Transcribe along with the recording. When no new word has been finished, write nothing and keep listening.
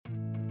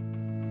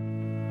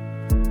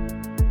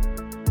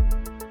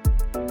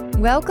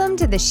Welcome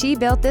to the She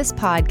Built This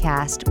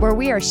podcast, where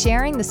we are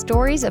sharing the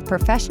stories of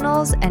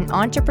professionals and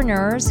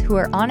entrepreneurs who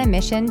are on a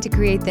mission to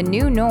create the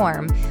new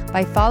norm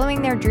by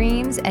following their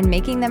dreams and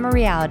making them a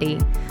reality.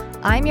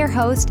 I'm your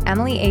host,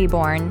 Emily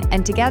Aborn,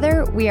 and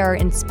together we are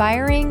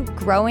inspiring,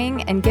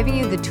 growing, and giving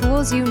you the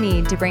tools you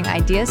need to bring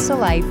ideas to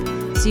life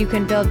so you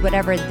can build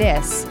whatever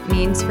this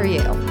means for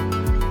you.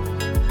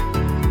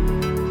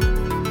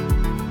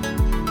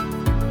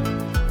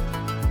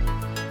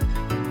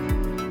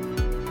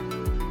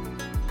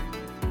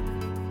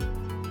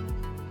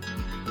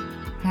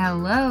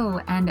 Hello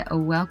and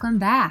welcome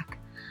back.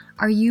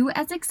 Are you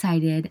as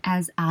excited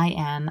as I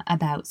am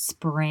about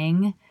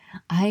spring?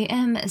 I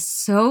am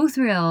so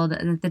thrilled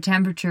that the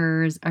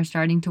temperatures are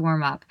starting to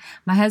warm up.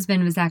 My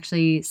husband was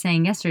actually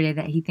saying yesterday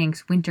that he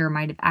thinks winter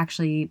might have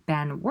actually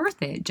been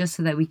worth it just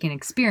so that we can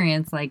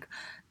experience like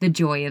the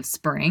joy of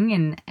spring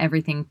and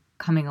everything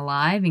coming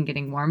alive and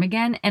getting warm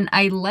again. And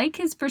I like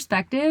his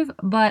perspective,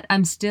 but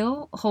I'm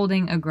still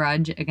holding a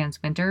grudge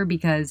against winter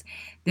because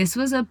this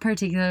was a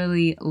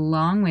particularly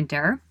long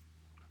winter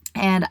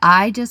and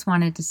I just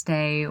wanted to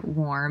stay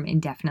warm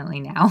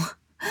indefinitely now.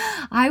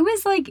 I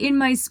was like in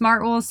my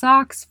smart wool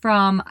socks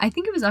from, I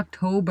think it was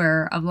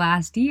October of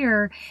last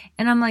year,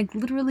 and I'm like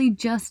literally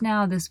just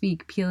now this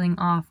week peeling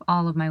off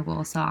all of my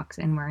wool socks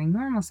and wearing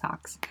normal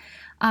socks.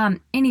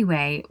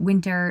 Anyway,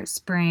 winter,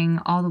 spring,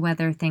 all the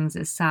weather things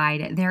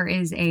aside, there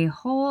is a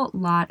whole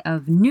lot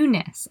of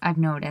newness I've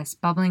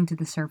noticed bubbling to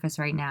the surface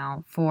right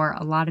now for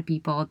a lot of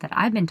people that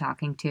I've been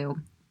talking to.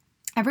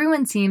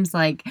 Everyone seems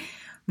like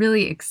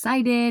really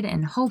excited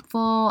and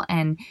hopeful,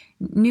 and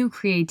new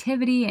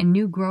creativity and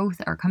new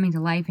growth are coming to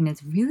life, and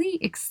it's really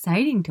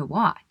exciting to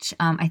watch.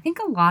 I think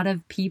a lot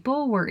of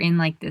people were in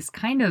like this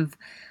kind of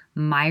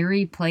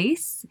miry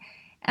place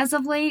as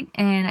of late,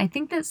 and I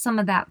think that some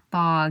of that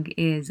fog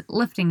is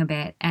lifting a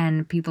bit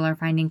and people are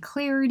finding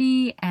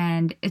clarity,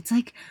 and it's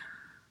like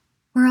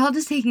we're all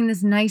just taking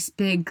this nice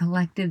big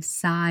collective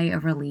sigh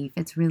of relief.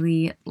 It's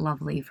really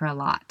lovely for a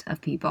lot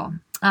of people.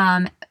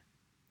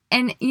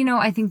 And, you know,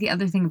 I think the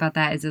other thing about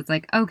that is it's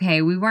like,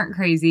 okay, we weren't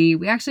crazy.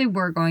 We actually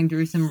were going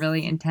through some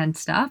really intense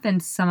stuff,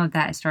 and some of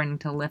that is starting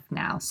to lift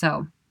now.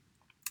 So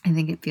I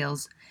think it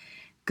feels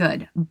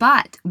good.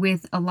 But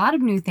with a lot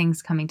of new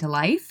things coming to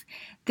life,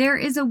 there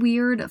is a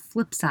weird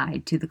flip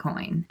side to the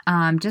coin.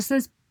 Just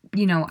as,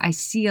 you know, I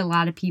see a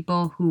lot of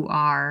people who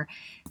are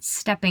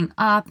stepping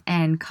up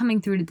and coming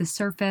through to the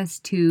surface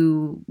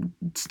to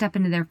step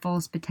into their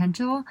fullest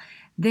potential,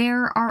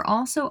 there are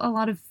also a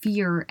lot of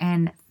fear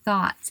and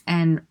thoughts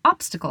and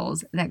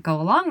obstacles that go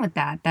along with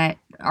that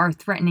are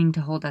threatening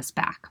to hold us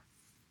back.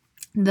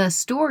 The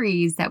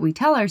stories that we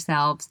tell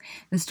ourselves,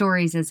 the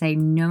stories that say,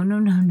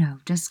 no,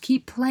 just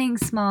keep playing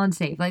small and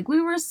safe. Like we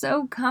were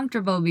so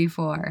comfortable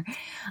before.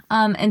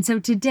 And so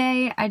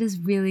today I just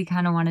really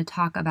kind of want to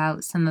talk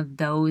about some of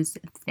those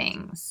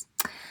things.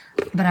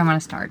 But I want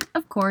to start,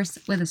 of course,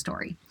 with a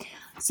story.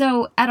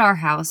 So at our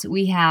house,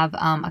 we have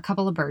a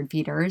couple of bird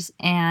feeders,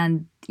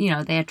 and, you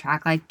know, they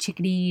attract like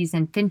chickadees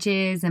and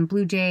finches and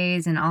blue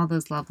jays and all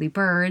those lovely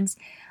birds.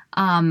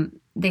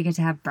 They get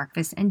to have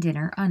breakfast and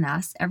dinner on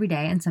us every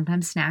day, and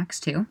sometimes snacks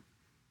too.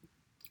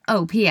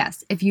 Oh,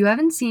 P.S. If you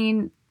haven't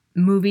seen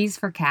Movies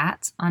for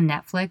Cats on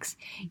Netflix,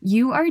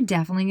 you are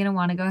definitely going to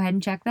want to go ahead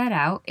and check that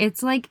out.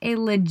 It's like a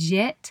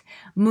legit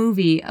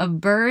movie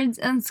of birds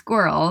and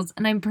squirrels,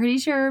 and I'm pretty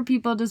sure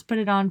people just put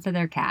it on for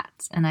their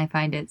cats, and I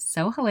find it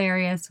so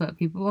hilarious what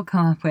people will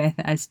come up with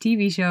as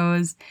TV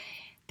shows.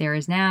 There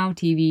is now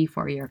TV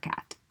for your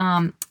cat.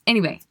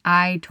 Anyway,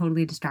 I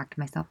totally distracted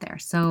myself there,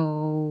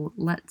 so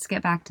let's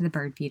get back to the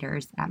bird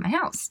feeders at my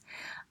house.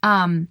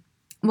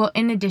 Well,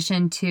 in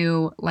addition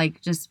to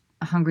like just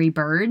hungry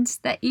birds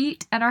that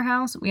eat at our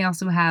house, we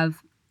also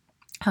have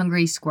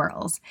hungry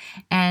squirrels.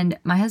 And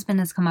my husband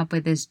has come up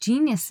with this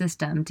genius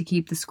system to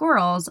keep the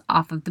squirrels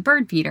off of the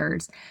bird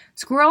feeders.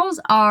 Squirrels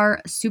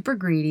are super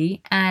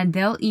greedy, and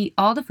they'll eat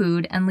all the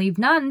food and leave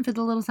none for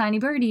the little tiny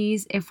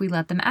birdies if we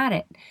let them at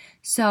it.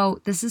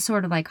 So this is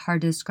sort of like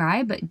hard to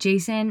describe, but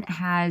Jason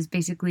has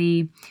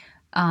basically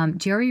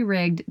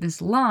jerry-rigged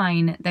this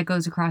line that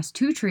goes across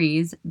two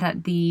trees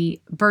that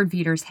the bird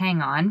feeders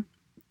hang on.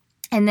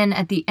 And then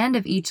at the end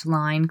of each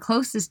line,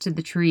 closest to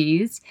the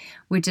trees,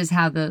 which is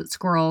how the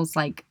squirrels,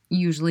 like,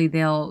 usually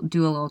they'll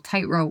do a little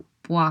tightrope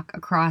walk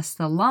across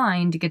the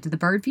line to get to the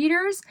bird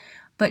feeders.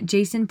 But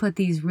Jason put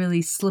these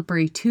really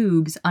slippery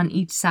tubes on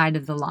each side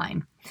of the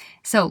line.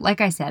 So,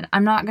 like I said,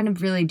 I'm not going to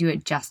really do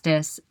it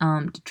justice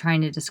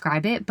trying to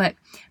describe it, but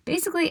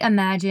basically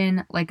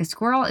imagine like a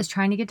squirrel is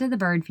trying to get to the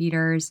bird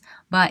feeders,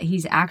 but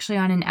he's actually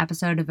on an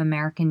episode of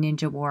American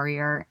Ninja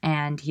Warrior,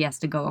 and he has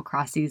to go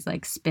across these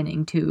like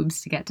spinning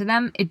tubes to get to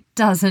them. It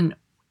doesn't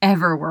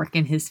ever work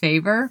in his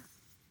favor,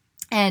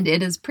 and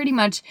it has pretty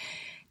much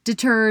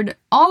deterred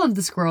all of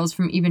the squirrels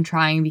from even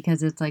trying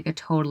because it's like a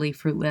totally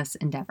fruitless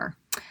endeavor.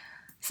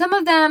 Some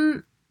of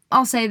them,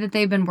 I'll say that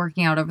they've been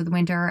working out over the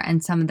winter,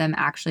 and some of them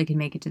actually can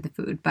make it to the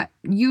food, but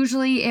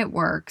usually it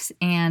works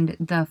and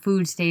the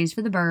food stays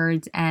for the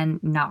birds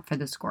and not for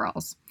the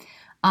squirrels.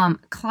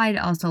 Clyde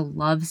also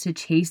loves to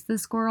chase the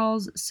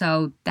squirrels,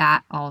 so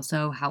that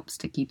also helps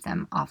to keep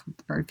them off of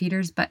the bird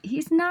feeders. But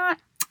he's not,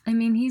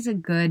 he's a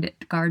good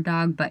guard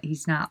dog, but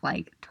he's not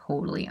like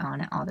totally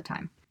on it all the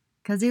time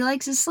because he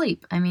likes to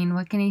sleep.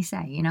 What can he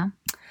say, you know?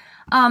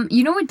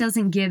 What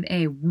doesn't give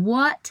a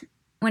what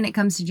when it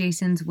comes to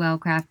Jason's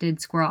well-crafted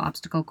squirrel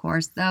obstacle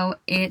course, though?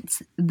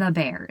 It's the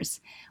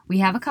bears. We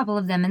have a couple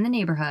of them in the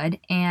neighborhood,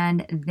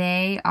 and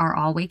they are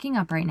all waking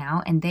up right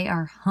now, and they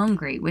are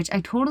hungry, which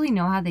I totally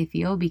know how they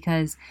feel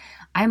because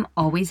I'm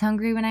always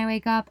hungry when I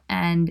wake up,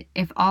 and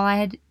if all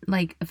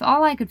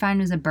I could find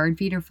was a bird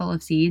feeder full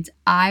of seeds,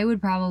 I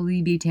would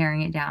probably be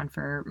tearing it down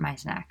for my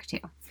snack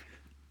too.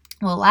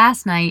 Well,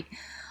 last night,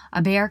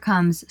 a bear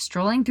comes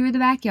strolling through the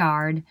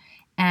backyard,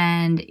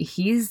 and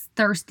he's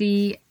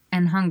thirsty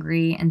and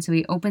hungry, and so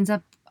he opens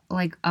up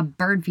like a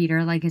bird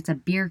feeder, like it's a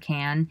beer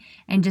can,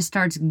 and just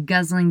starts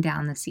guzzling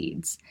down the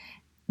seeds.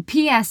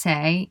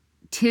 PSA,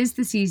 'tis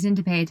the season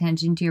to pay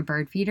attention to your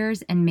bird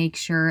feeders and make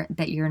sure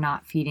that you're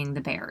not feeding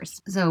the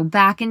bears. So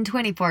back in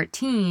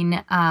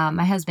 2014,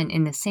 my husband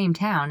in the same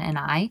town and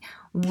I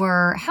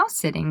were house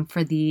sitting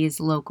for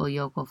these local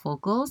yokel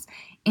focals,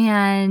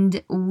 and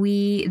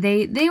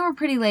they were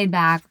pretty laid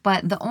back,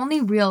 but the only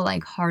real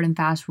like hard and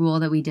fast rule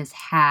that we just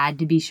had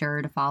to be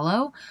sure to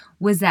follow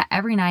was that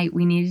every night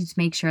we needed to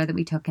make sure that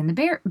we took in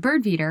the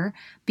bird feeder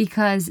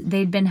because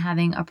they'd been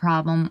having a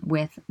problem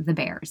with the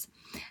bears.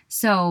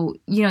 So,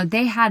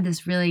 they had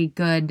this really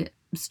good,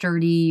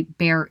 sturdy,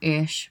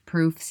 bear-ish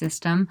proof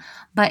system,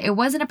 but it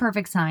wasn't a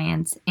perfect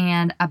science,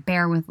 and a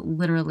bear with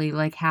literally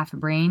like half a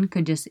brain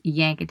could just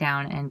yank it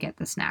down and get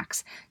the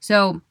snacks.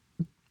 So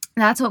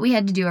that's what we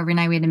had to do every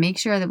night. We had to make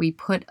sure that we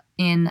put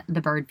in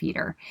the bird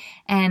feeder.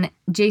 And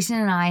Jason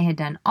and I had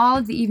done all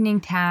of the evening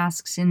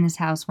tasks in this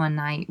house one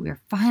night. We were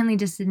finally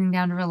just sitting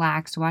down to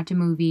relax, to watch a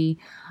movie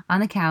on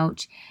the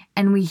couch,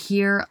 and we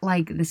hear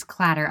like this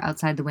clatter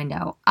outside the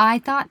window. I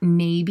thought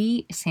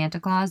maybe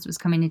Santa Claus was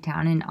coming to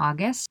town in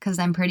August because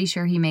I'm pretty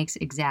sure he makes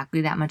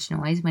exactly that much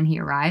noise when he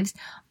arrives.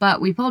 But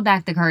we pulled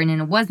back the curtain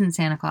and it wasn't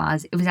Santa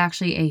Claus. It was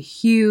actually a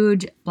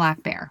huge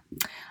black bear.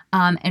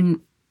 And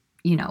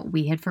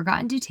we had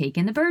forgotten to take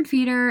in the bird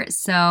feeder,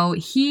 so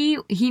he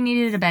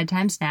needed a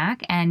bedtime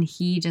snack, and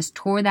he just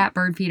tore that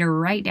bird feeder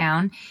right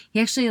down.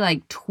 He actually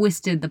like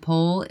twisted the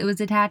pole it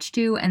was attached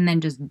to and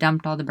then just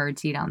dumped all the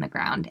birdseed on the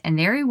ground. And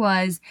there he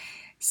was,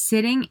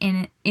 sitting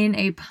in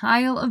a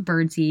pile of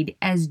birdseed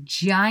as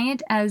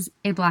giant as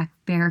a black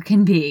bear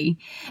can be.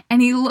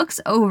 And he looks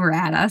over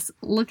at us,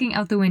 looking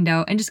out the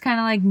window, and just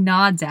kind of like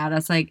nods at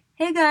us like,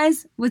 "Hey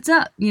guys, what's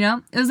up?"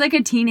 It was like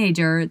a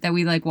teenager that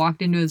we like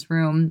walked into his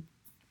room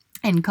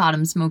and caught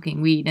him smoking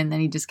weed, and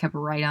then he just kept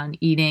right on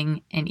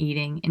eating and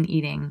eating and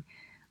eating.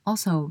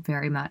 Also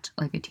very much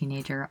like a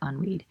teenager on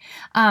weed.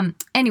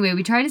 Anyway,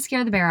 we tried to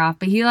scare the bear off,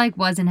 but he like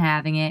wasn't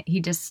having it.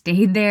 He just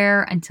stayed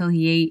there until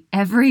he ate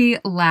every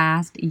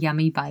last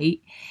yummy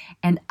bite.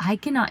 And I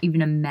cannot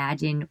even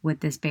imagine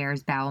what this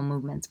bear's bowel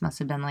movements must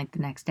have been like the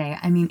next day.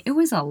 It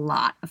was a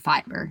lot of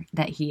fiber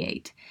that he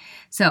ate.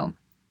 So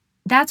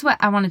that's what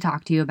I want to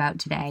talk to you about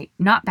today.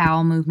 Not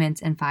bowel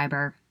movements and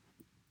fiber,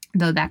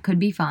 though that could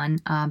be fun,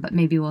 but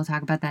maybe we'll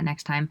talk about that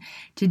next time.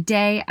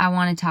 Today, I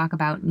want to talk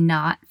about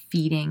not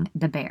feeding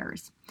the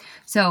bears.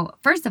 So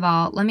first of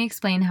all, let me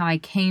explain how I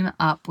came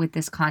up with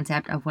this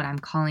concept of what I'm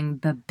calling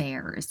the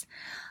bears.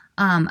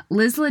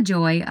 Liz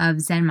LaJoy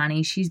of Zen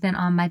Money, she's been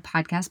on my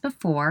podcast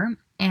before,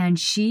 and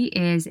she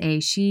is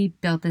She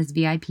Built This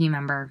VIP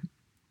member.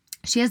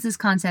 She has this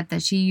concept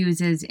that she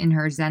uses in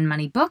her Zen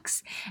Money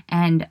books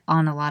and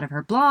on a lot of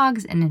her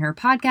blogs and in her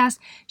podcast.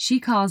 She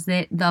calls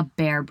it the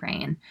bear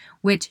brain,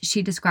 which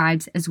she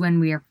describes as when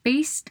we are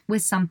faced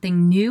with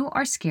something new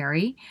or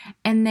scary,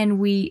 and then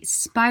we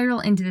spiral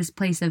into this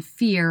place of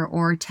fear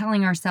or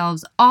telling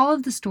ourselves all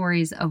of the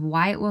stories of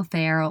why it will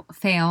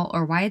fail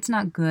or why it's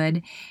not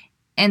good,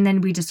 and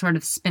then we just sort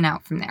of spin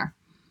out from there.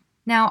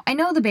 Now, I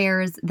know the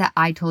bears that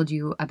I told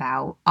you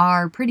about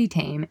are pretty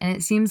tame, and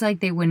it seems like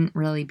they wouldn't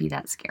really be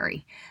that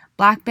scary.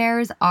 Black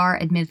bears are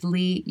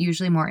admittedly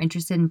usually more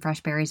interested in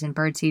fresh berries and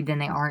birdseed than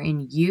they are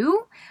in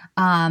you.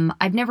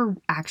 I've never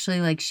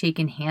actually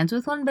shaken hands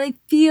with one, but I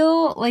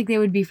feel like they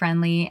would be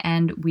friendly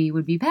and we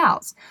would be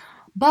pals.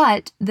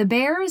 But the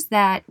bears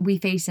that we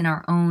face in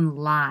our own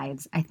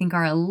lives, I think,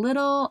 are a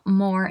little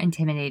more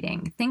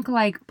intimidating. Think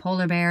like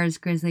polar bears,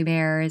 grizzly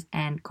bears,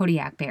 and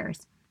Kodiak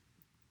bears.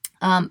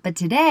 But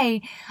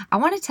today, I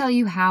want to tell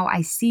you how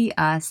I see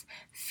us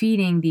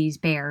feeding these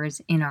bears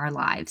in our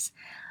lives.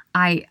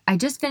 I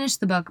just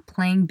finished the book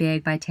Playing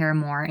Big by Tara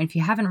Moore, and if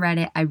you haven't read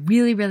it, I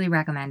really, really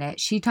recommend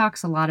it. She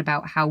talks a lot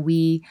about how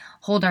we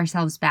hold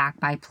ourselves back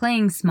by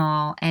playing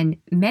small, and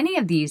many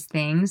of these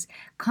things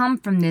come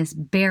from this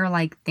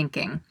bear-like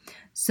thinking.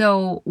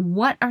 So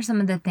what are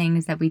some of the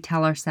things that we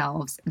tell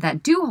ourselves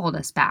that do hold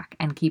us back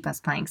and keep us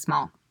playing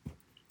small?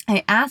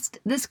 I asked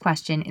this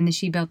question in the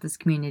She Built This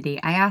community.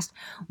 I asked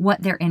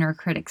what their inner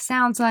critic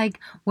sounds like,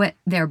 what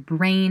their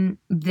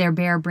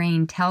bare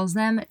brain tells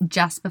them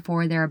just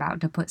before they're about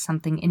to put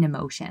something into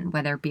motion,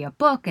 whether it be a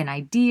book, an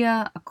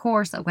idea, a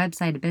course, a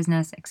website, a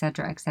business,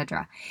 etc.,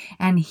 etc.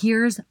 And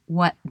here's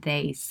what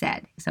they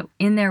said. So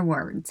in their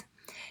words,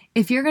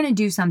 if you're going to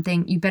do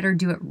something, you better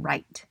do it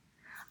right.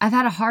 I've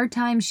had a hard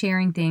time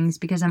sharing things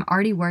because I'm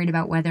already worried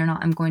about whether or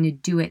not I'm going to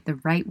do it the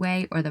right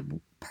way or the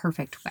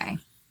perfect way.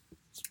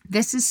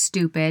 This is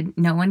stupid.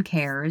 No one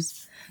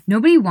cares.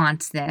 Nobody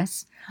wants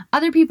this.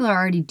 Other people are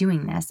already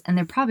doing this, and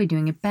they're probably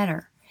doing it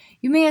better.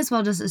 You may as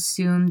well just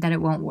assume that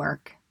it won't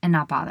work and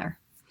not bother.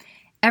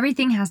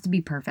 Everything has to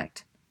be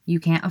perfect. You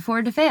can't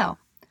afford to fail.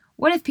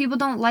 What if people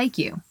don't like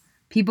you?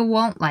 People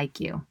won't like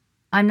you.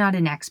 I'm not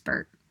an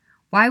expert.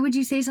 Why would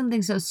you say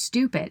something so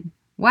stupid?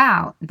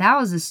 Wow, that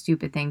was a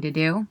stupid thing to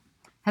do.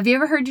 Have you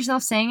ever heard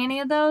yourself saying any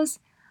of those?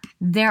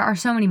 There are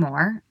so many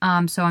more,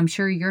 so I'm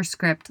sure your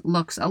script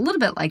looks a little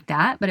bit like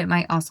that, but it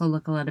might also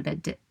look a little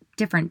bit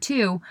different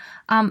too.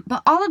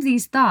 But all of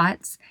these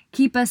thoughts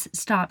keep us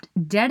stopped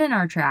dead in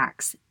our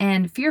tracks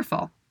and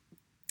fearful.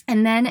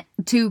 And then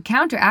to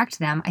counteract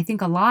them, I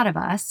think a lot of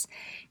us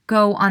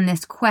go on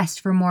this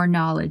quest for more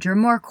knowledge or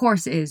more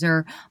courses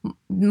or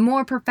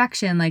more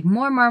perfection, like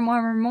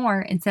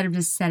more, instead of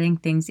just setting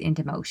things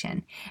into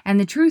motion. And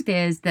the truth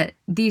is that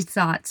these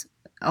thoughts,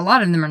 a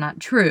lot of them are not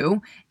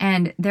true,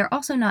 and they're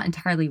also not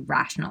entirely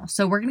rational.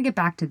 So we're going to get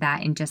back to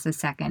that in just a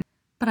second.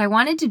 But I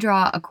wanted to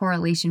draw a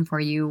correlation for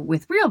you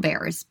with real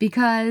bears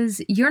because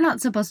you're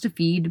not supposed to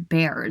feed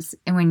bears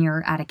when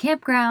you're at a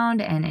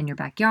campground and in your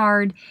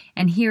backyard.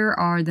 And here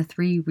are the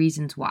 3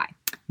 reasons why.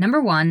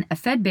 Number 1, a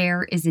fed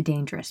bear is a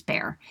dangerous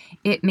bear.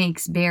 It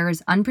makes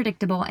bears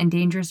unpredictable and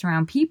dangerous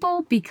around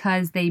people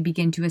because they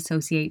begin to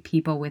associate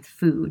people with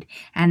food,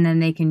 and then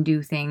they can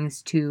do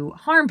things to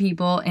harm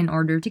people in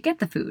order to get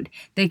the food.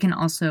 They can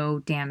also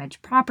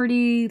damage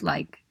property,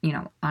 like,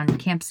 on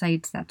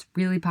campsites. That's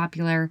really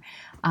popular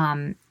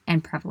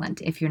and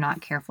prevalent if you're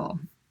not careful.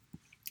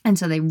 And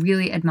so they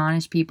really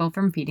admonish people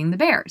from feeding the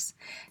bears.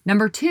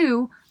 Number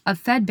 2, a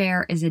fed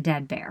bear is a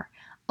dead bear.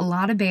 A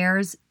lot of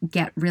bears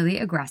get really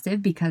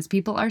aggressive because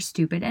people are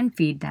stupid and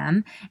feed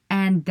them,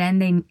 and then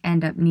they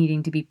end up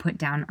needing to be put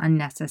down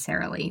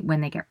unnecessarily when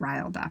they get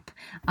riled up.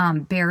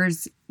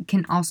 Bears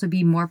can also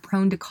be more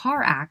prone to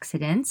car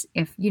accidents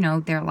if,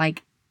 they're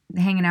like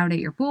hanging out at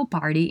your pool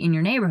party in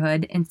your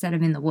neighborhood instead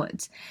of in the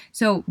woods.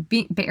 So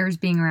bears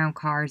being around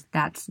cars,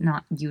 that's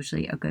not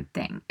usually a good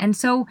thing. And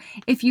so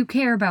if you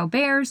care about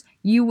bears,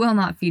 you will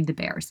not feed the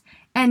bears.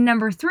 And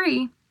number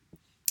 3,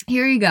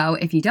 here you go.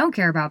 If you don't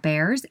care about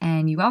bears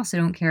and you also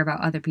don't care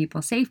about other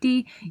people's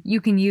safety,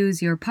 you can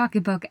use your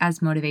pocketbook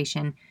as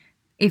motivation.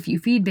 If you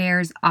feed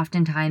bears,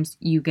 oftentimes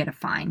you get a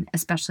fine,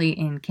 especially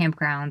in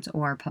campgrounds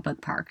or public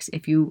parks.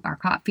 If you are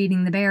caught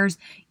feeding the bears,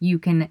 you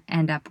can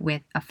end up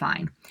with a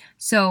fine.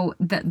 So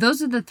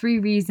those are the 3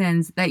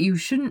 reasons that you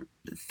shouldn't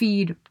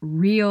feed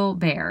real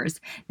bears.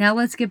 Now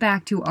let's get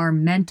back to our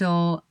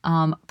mental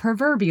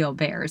proverbial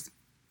bears.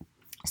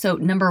 So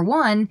number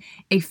 1,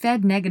 a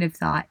fed negative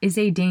thought is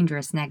a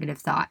dangerous negative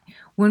thought.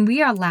 When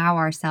we allow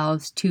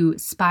ourselves to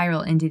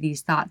spiral into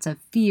these thoughts of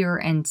fear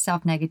and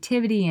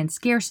self-negativity and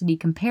scarcity,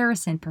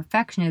 comparison,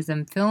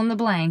 perfectionism, fill in the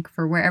blank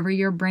for wherever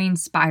your brain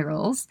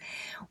spirals,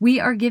 we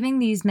are giving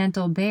these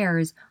mental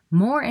bears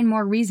more and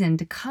more reason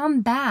to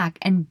come back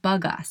and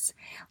bug us.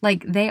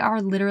 Like they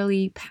are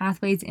literally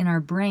pathways in our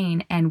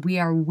brain, and we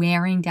are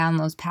wearing down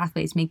those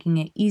pathways, making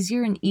it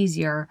easier and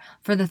easier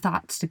for the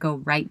thoughts to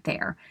go right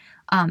there.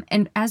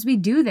 And as we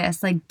do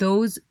this, like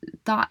those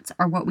thoughts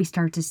are what we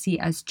start to see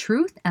as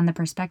truth and the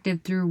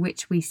perspective through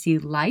which we see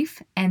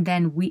life. And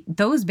then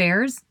those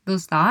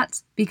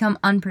thoughts become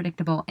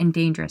unpredictable and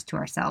dangerous to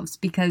ourselves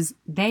because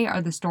they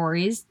are the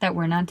stories that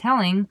we're not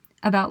telling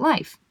about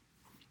life.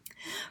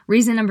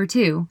 Reason number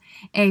 2,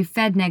 a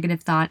fed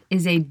negative thought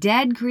is a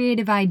dead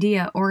creative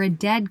idea or a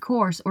dead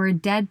course or a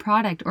dead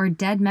product or a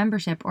dead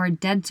membership or a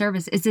dead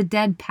service. It's a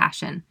dead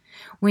passion.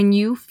 When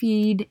you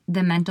feed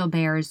the mental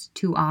bears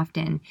too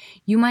often,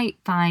 you might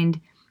find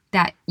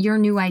that your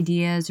new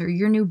ideas or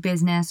your new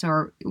business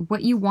or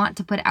what you want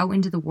to put out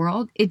into the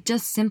world, it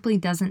just simply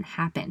doesn't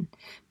happen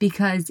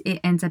because it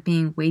ends up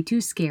being way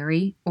too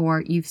scary,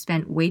 or you've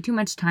spent way too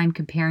much time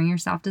comparing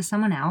yourself to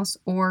someone else,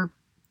 or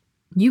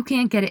you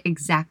can't get it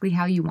exactly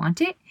how you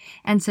want it,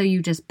 and so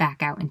you just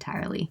back out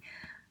entirely.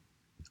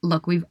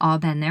 Look, we've all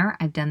been there.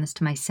 I've done this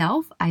to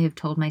myself. I have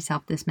told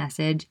myself this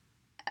message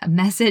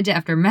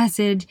after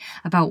message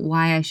about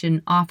why I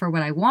shouldn't offer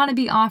what I want to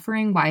be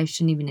offering, why I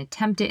shouldn't even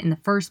attempt it in the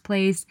first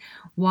place,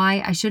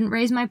 why I shouldn't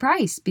raise my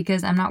price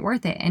because I'm not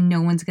worth it and no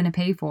one's going to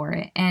pay for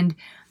it, and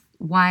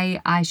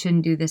why I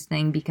shouldn't do this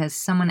thing because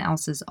someone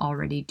else is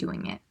already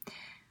doing it.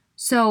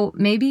 So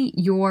maybe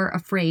you're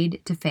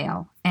afraid to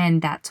fail,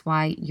 and that's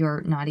why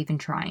you're not even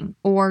trying.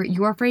 Or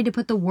you're afraid to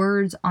put the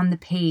words on the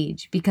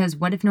page because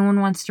what if no one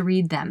wants to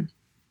read them?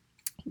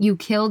 You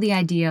kill the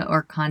idea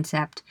or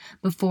concept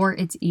before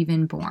it's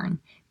even born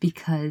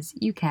because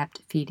you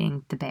kept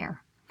feeding the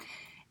bear.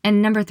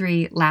 And number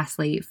 3,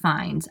 lastly,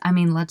 fines. I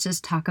mean, let's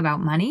just talk about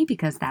money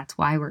because that's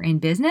why we're in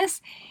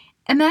business.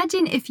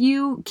 Imagine if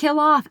you kill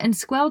off and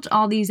squelch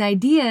all these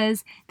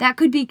ideas that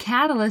could be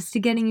catalysts to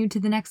getting you to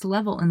the next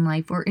level in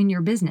life or in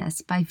your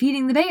business by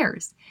feeding the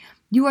bears.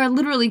 You are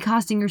literally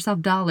costing yourself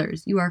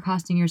dollars. You are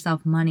costing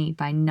yourself money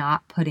by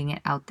not putting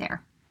it out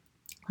there.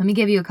 Let me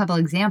give you a couple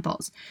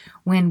examples.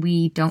 When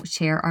we don't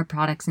share our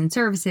products and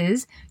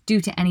services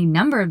due to any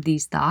number of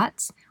these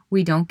thoughts,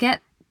 we don't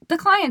get the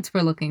clients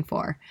we're looking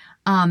for.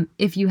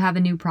 If you have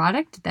a new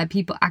product that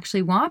people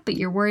actually want, but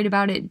you're worried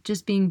about it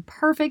just being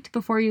perfect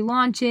before you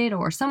launch it,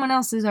 or someone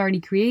else has already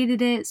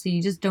created it, so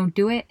you just don't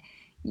do it,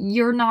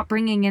 you're not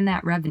bringing in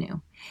that revenue.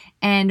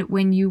 And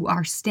when you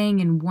are staying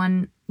in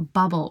one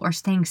bubble or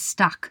staying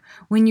stuck,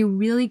 when you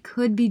really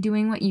could be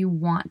doing what you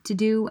want to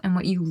do and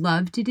what you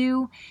love to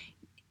do,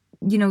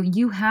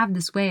 you have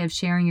this way of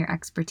sharing your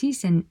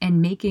expertise and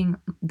making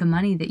the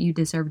money that you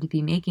deserve to be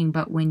making.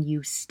 But when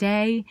you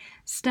stay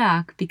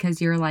stuck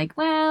because you're like,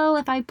 well,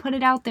 if I put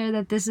it out there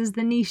that this is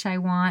the niche I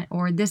want,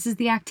 or this is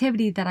the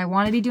activity that I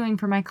want to be doing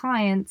for my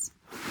clients,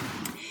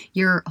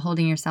 you're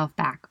holding yourself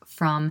back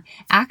from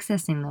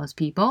accessing those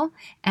people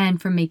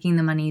and from making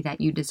the money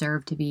that you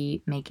deserve to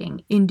be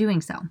making in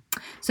doing so.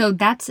 So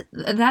that's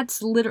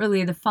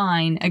literally the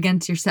fine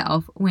against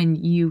yourself when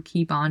you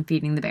keep on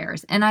feeding the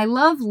bears. And I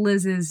love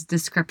Liz's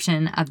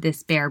description of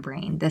this bear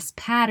brain, this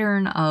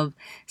pattern of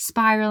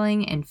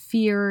spiraling and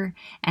fear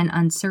and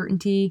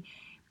uncertainty.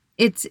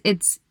 It's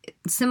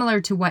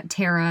similar to what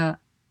Tara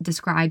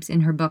describes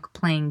in her book,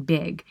 Playing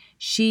Big.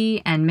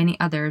 She and many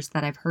others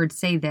that I've heard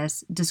say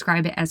this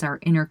describe it as our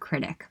inner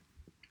critic.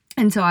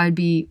 And so I would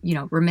be,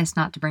 remiss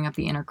not to bring up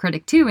the inner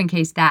critic too, in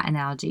case that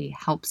analogy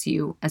helps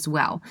you as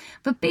well.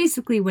 But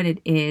basically what it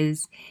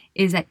is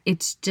that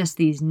it's just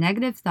these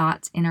negative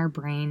thoughts in our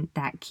brain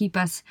that keep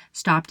us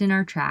stopped in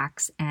our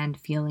tracks and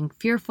feeling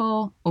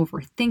fearful,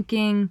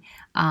 overthinking,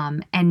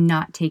 and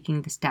not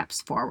taking the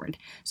steps forward.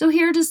 So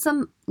here are just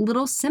some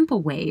little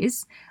simple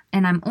ways,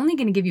 and I'm only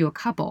going to give you a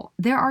couple.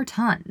 There are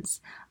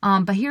tons,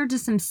 but here are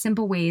just some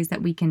simple ways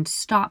that we can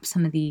stop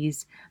some of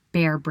these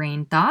bear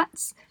brain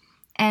thoughts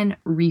and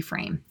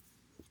reframe.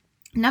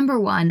 Number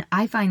 1,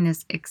 I find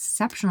this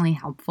exceptionally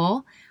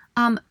helpful.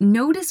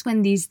 Notice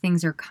when these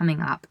things are coming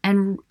up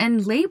and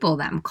label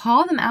them,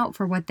 call them out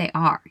for what they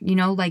are.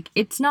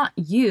 It's not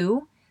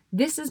you.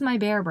 This is my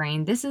bear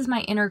brain. This is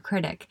my inner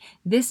critic.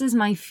 This is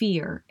my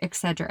fear,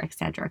 etc.,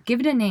 etc.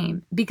 Give it a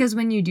name, because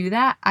when you do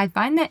that, I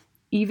find that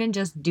even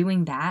just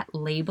doing that,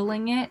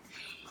 labeling it,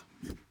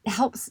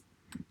 helps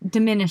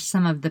diminish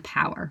some of the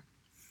power.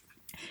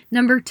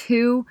 Number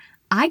 2,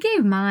 I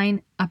gave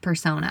mine a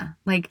persona.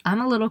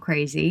 I'm a little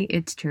crazy,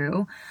 it's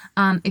true.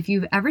 If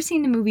you've ever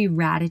seen the movie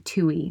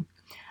Ratatouille,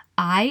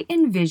 I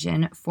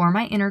envision for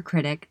my inner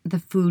critic the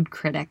food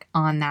critic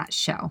on that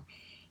show.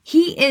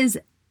 He is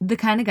the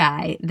kind of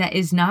guy that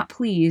is not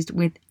pleased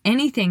with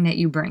anything that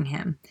you bring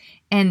him.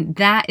 And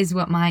that is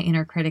what my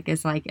inner critic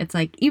is like. It's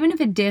like, even if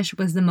a dish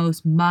was the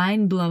most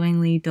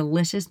mind-blowingly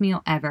delicious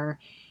meal ever,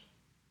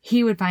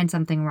 he would find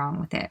something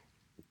wrong with it.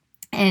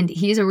 And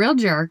he's a real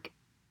jerk.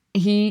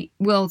 He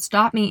will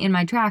stop me in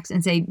my tracks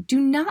and say,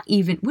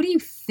 what are you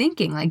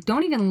thinking?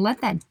 Don't even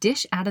let that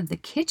dish out of the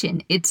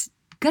kitchen. It's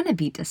gonna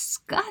be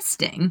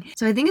disgusting.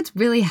 So I think it's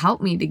really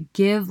helped me to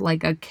give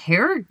a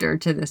character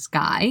to this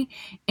guy,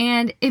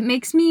 and it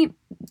makes me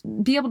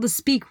be able to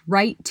speak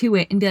right to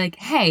it and be like,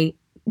 hey,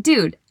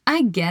 dude,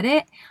 I get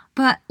it,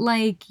 but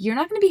you're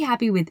not going to be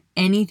happy with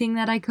anything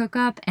that I cook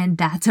up, and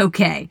that's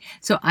okay.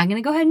 So I'm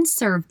going to go ahead and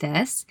serve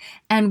this,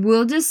 and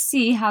we'll just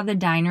see how the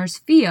diners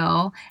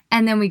feel,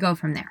 and then we go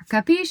from there.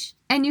 Capiche?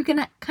 And you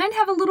can kind of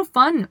have a little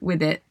fun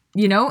with it,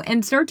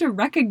 and start to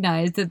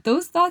recognize that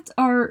those thoughts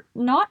are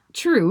not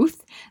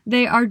truth.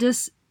 They are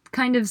just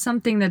kind of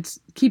something that's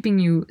keeping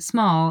you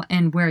small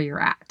and where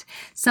you're at.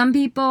 Some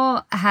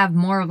people have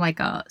more of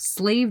a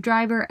slave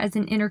driver as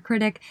an inner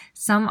critic.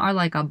 Some are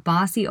like a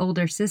bossy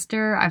older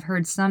sister. I've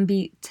heard some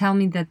tell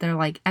me that they're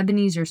like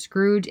Ebenezer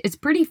Scrooge. It's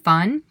pretty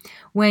fun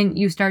when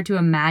you start to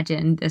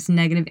imagine this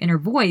negative inner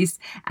voice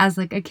as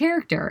a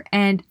character,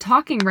 and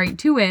talking right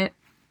to it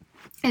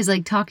is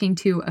like talking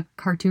to a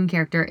cartoon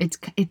character.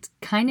 It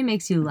kind of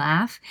makes you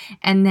laugh,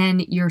 and then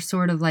you're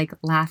sort of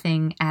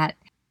laughing at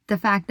the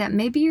fact that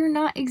maybe you're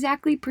not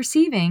exactly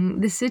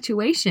perceiving the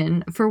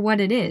situation for what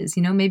it is.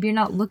 Maybe you're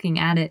not looking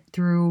at it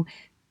through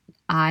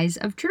eyes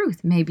of truth.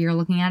 Maybe you're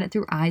looking at it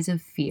through eyes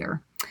of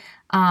fear.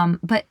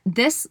 But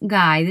this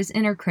guy, this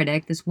inner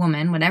critic, this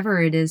woman,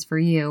 whatever it is for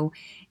you,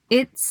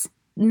 let's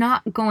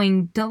not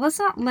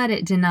let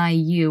it deny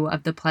you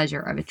of the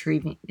pleasure of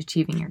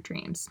achieving your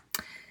dreams.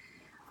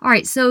 All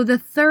right, so the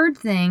third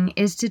thing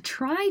is to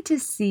try to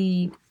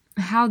see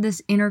how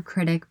this inner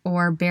critic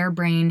or bear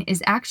brain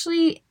is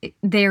actually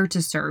there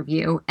to serve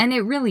you. And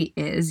it really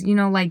is.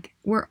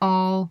 We're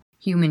all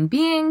human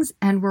beings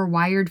and we're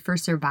wired for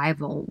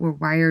survival. We're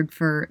wired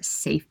for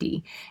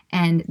safety.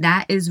 And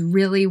that is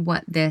really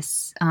what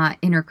this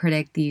inner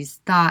critic, these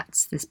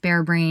thoughts, this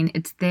bear brain,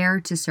 it's there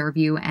to serve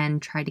you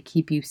and try to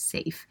keep you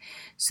safe.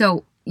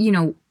 So you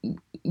know,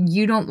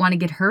 you don't want to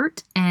get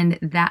hurt, and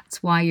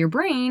that's why your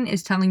brain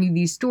is telling you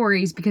these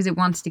stories, because it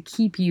wants to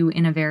keep you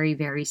in a very,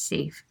 very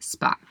safe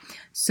spot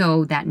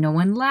so that no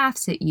one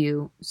laughs at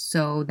you,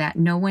 so that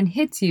no one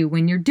hits you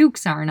when your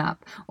dukes aren't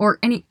up, or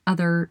any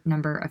other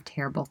number of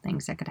terrible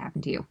things that could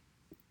happen to you.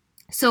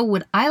 So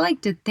what I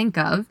like to think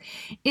of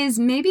is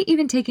maybe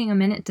even taking a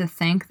minute to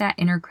thank that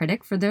inner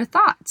critic for their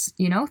thoughts,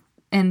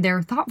 and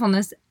their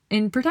thoughtfulness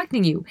in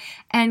protecting you,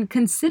 and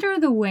consider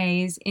the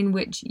ways in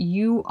which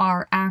you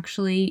are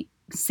actually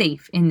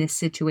safe in this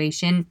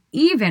situation,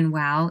 even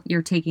while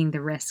you're taking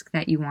the risk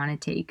that you want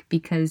to take,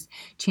 because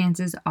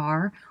chances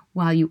are,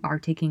 while you are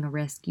taking a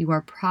risk, you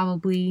are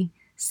probably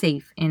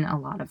safe in a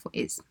lot of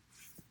ways.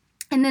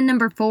 And then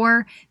number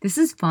 4, this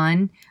is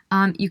fun.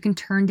 You can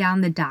turn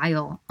down the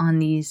dial on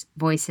these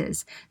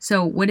voices.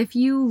 So what if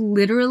you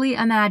literally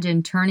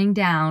imagine turning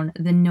down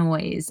the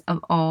noise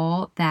of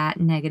all that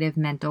negative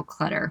mental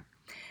clutter?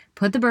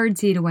 Put the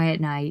birdseed away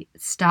at night.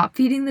 Stop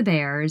feeding the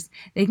bears.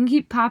 They can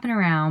keep popping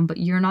around, but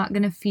you're not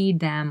going to feed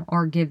them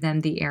or give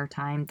them the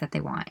airtime that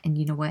they want. And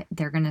you know what?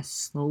 They're going to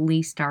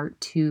slowly start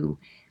to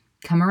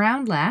come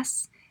around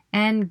less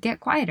and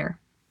get quieter.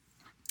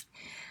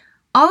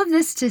 All of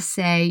this to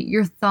say,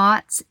 your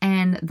thoughts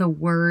and the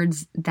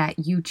words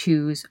that you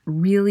choose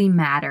really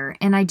matter.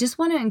 And I just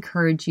want to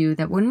encourage you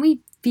that when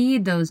we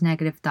feed those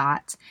negative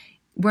thoughts,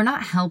 we're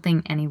not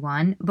helping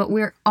anyone, but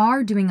we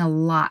are doing a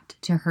lot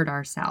to hurt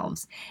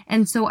ourselves.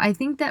 And so I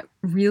think that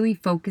really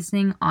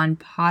focusing on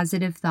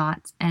positive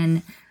thoughts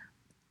and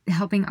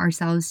helping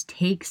ourselves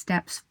take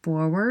steps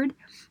forward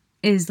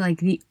is like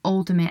the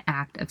ultimate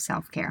act of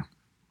self-care.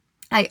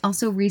 I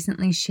also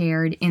recently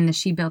shared in the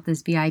She Built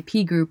This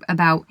VIP group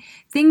about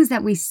things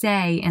that we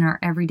say in our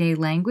everyday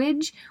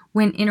language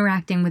when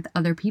interacting with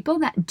other people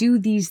that do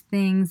these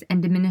things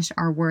and diminish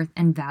our worth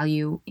and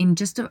value in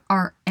just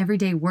our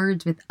everyday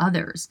words with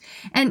others.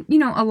 And,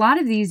 a lot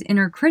of these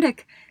inner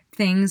critic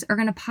things are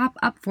going to pop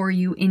up for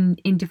you in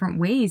different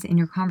ways in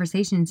your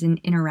conversations and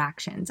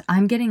interactions.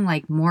 I'm getting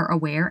more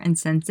aware and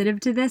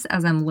sensitive to this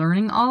as I'm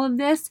learning all of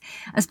this,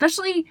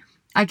 especially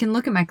I can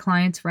look at my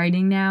clients'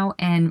 writing now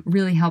and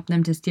really help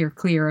them to steer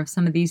clear of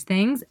some of these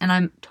things. And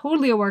I'm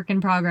totally a work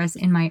in progress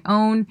in my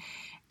own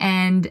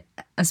and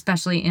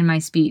especially in my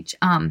speech.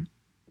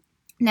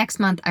 Next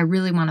month, I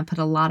really want to put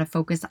a lot of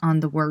focus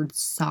on the word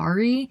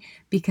sorry,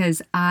 because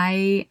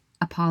I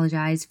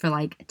apologize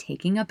for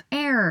taking up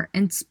air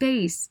and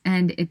space,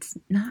 and it's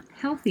not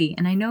healthy.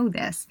 And I know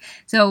this.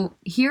 So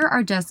here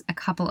are just a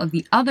couple of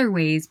the other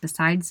ways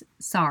besides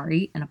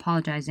sorry and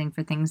apologizing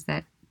for things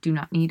that do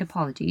not need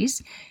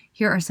apologies.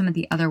 Here are some of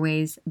the other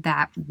ways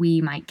that we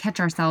might catch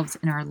ourselves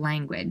in our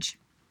language.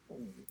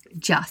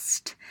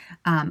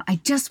 I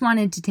just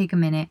wanted to take a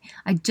minute.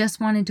 I just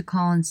wanted to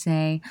call and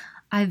say,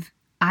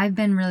 I've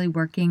been really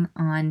working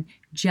on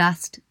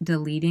just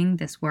deleting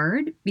this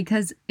word,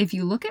 because if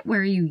you look at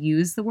where you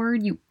use the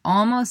word, you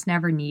almost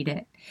never need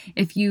it.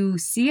 If you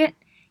see it,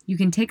 you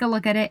can take a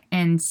look at it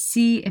and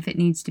see if it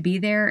needs to be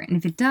there. And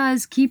if it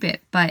does, keep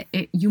it. But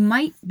you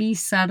might be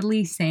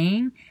subtly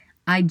saying,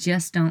 I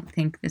just don't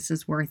think this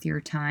is worth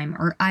your time,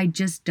 or I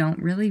just don't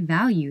really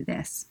value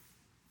this.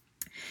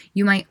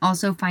 You might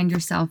also find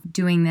yourself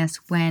doing this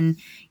when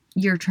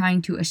you're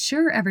trying to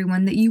assure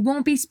everyone that you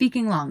won't be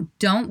speaking long.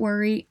 Don't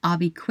worry, I'll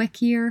be quick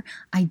here.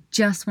 I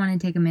just want to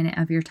take a minute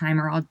of your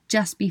time, or I'll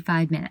just be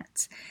 5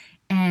 minutes.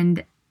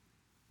 And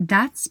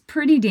that's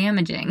pretty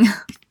damaging.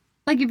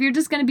 If you're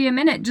just going to be a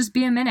minute, just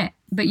be a minute.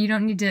 But you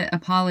don't need to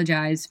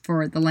apologize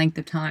for the length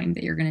of time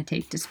that you're going to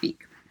take to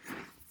speak.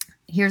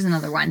 Here's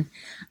another one.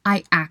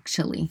 I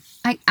actually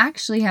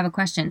have a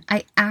question.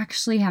 I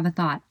actually have a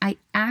thought. I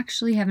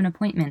actually have an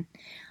appointment.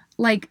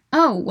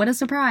 Oh, what a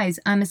surprise.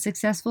 I'm a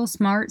successful,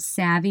 smart,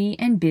 savvy,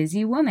 and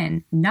busy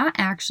woman. Not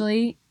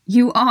actually.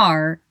 You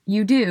are.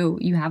 You do.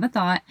 You have a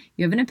thought.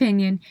 You have an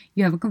opinion.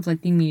 You have a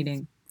conflicting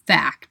meeting.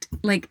 Fact.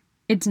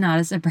 It's not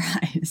a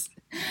surprise.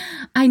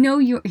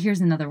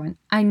 Here's another one.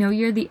 I know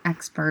you're the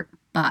expert,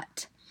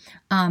 but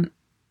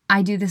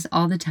I do this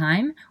all the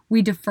time.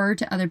 We defer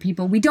to other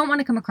people. We don't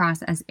want to come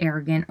across as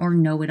arrogant or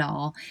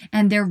know-it-all.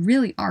 And there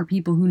really are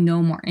people who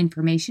know more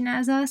information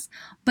as us,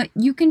 but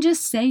you can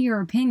just say your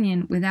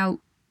opinion without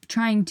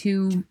trying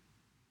to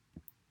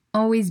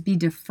always be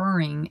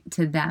deferring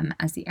to them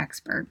as the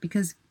expert,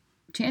 because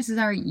chances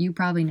are you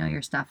probably know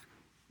your stuff,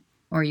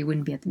 or you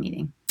wouldn't be at the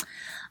meeting.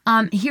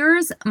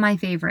 Here's my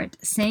favorite,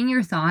 saying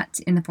your thoughts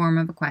in the form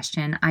of a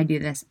question. I do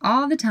this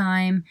all the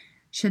time.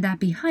 Should that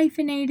be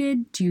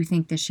hyphenated? Do you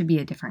think this should be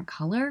a different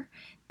color?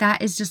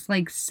 That is just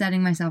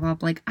setting myself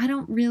up. I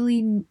don't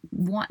really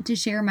want to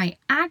share my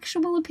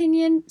actual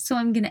opinion, so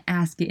I'm going to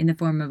ask it in the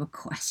form of a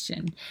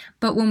question.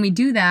 But when we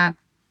do that,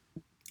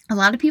 a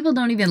lot of people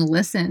don't even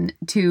listen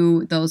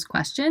to those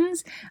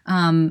questions.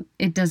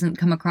 It doesn't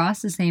come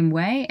across the same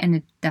way, and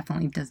it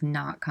definitely does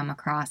not come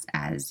across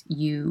as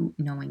you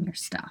knowing your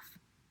stuff.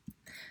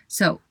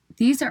 So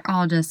these are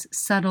all just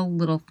subtle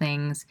little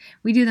things.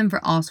 We do them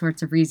for all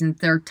sorts of reasons.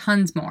 There are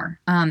tons more.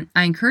 I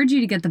encourage you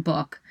to get the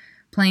book,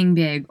 Playing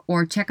Big,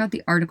 or check out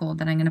the article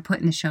that I'm going to put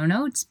in the show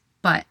notes,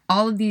 But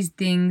all of these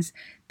things,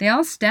 they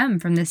all stem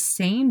from the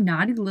same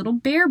naughty little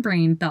bear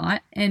brain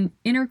thought and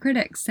inner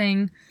critic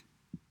saying,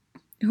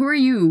 who are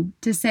you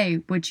to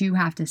say what you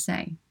have to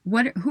say?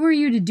 Who are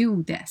you to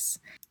do this?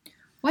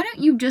 Why don't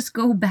you just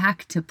go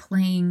back to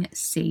playing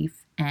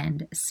safe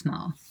and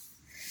small?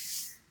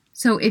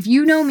 So if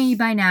you know me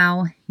by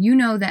now, you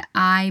know that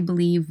I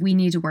believe we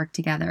need to work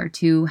together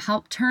to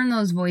help turn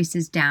those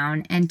voices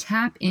down and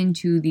tap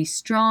into the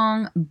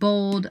strong,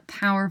 bold,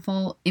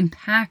 powerful,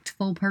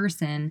 impactful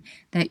person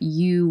that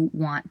you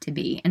want to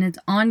be. And it's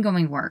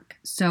ongoing work.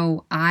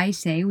 So I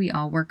say we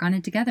all work on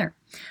it together.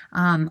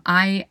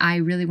 I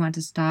really want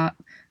to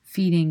stop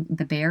feeding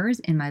the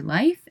bears in my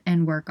life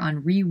and work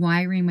on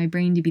rewiring my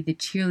brain to be the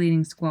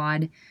cheerleading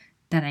squad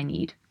that I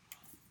need.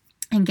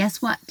 And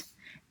guess what?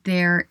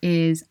 There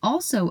is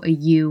also a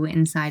you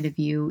inside of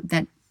you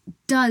that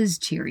does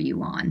cheer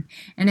you on.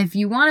 And if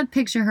you want to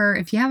picture her,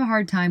 if you have a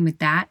hard time with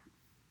that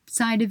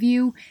side of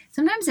you,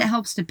 sometimes it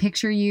helps to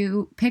picture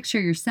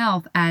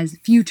yourself as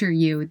future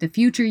you, the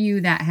future you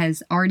that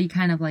has already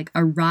kind of like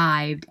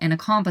arrived and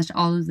accomplished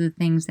all of the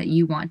things that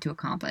you want to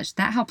accomplish.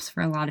 That helps for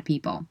a lot of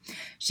people.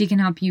 She can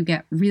help you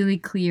get really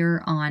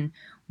clear on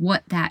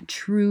what that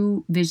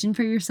true vision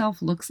for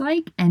yourself looks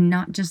like, and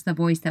not just the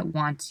voice that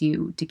wants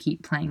you to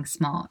keep playing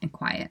small and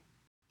quiet.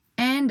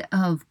 And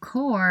of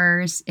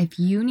course, if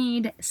you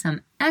need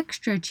some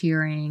extra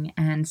cheering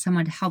and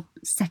someone to help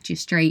set you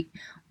straight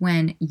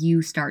when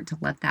you start to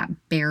let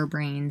that bear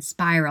brain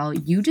spiral,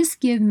 you just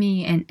give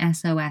me an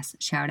SOS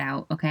shout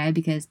out, okay?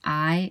 Because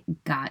I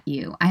got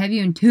you. I have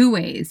you in two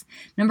ways.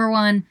 Number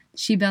one,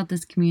 She Built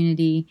This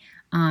community.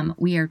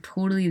 We are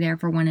totally there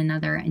for one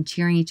another and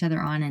cheering each other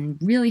on and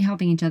really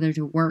helping each other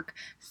to work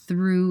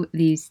through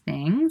these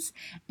things.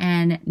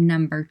 And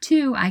number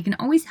two, I can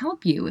always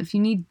help you if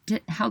you need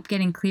help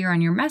getting clear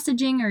on your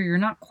messaging, or you're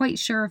not quite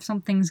sure if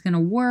something's going to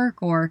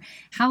work, or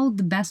how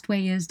the best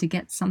way is to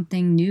get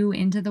something new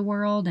into the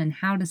world and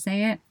how to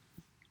say it.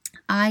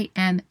 I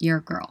am your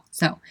girl.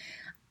 So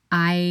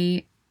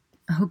I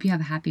hope you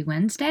have a happy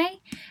Wednesday.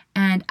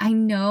 And I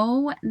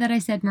know that I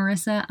said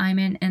Marissa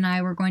Iman and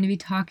I were going to be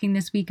talking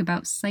this week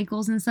about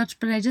cycles and such,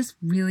 but I just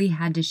really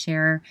had to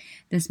share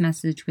this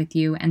message with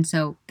you. And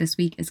so this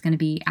week is going to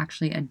be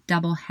actually a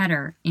double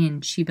header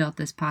in She Built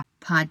This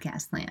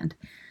podcast land.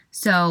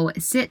 So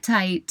sit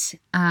tight.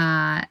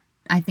 I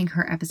think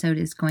her episode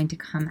is going to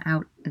come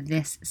out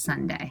this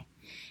Sunday.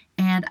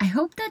 And I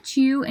hope that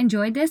you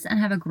enjoyed this and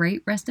have a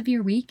great rest of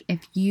your week.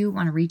 If you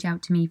want to reach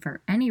out to me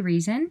for any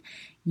reason,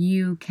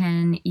 you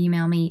can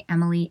email me,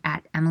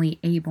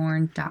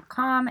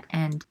 emily@emilyaborn.com,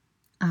 and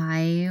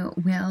I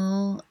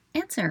will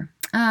answer.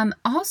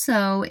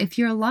 Also, if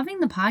you're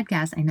loving the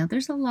podcast, I know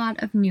there's a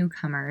lot of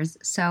newcomers.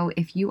 So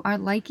if you are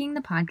liking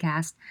the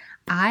podcast,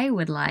 I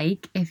would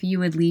like if you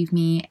would leave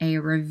me a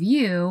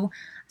review,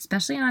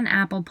 especially on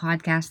Apple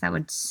Podcasts. That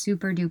would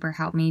super duper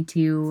help me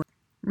to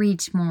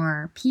reach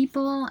more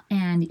people,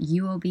 and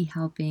you will be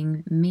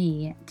helping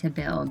me to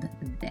build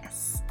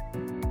this.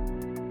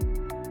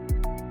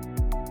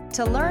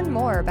 To learn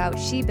more about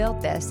She Built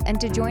This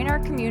and to join our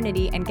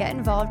community and get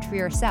involved for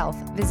yourself,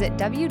 visit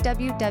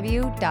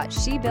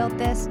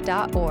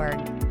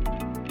www.shebuiltthis.org.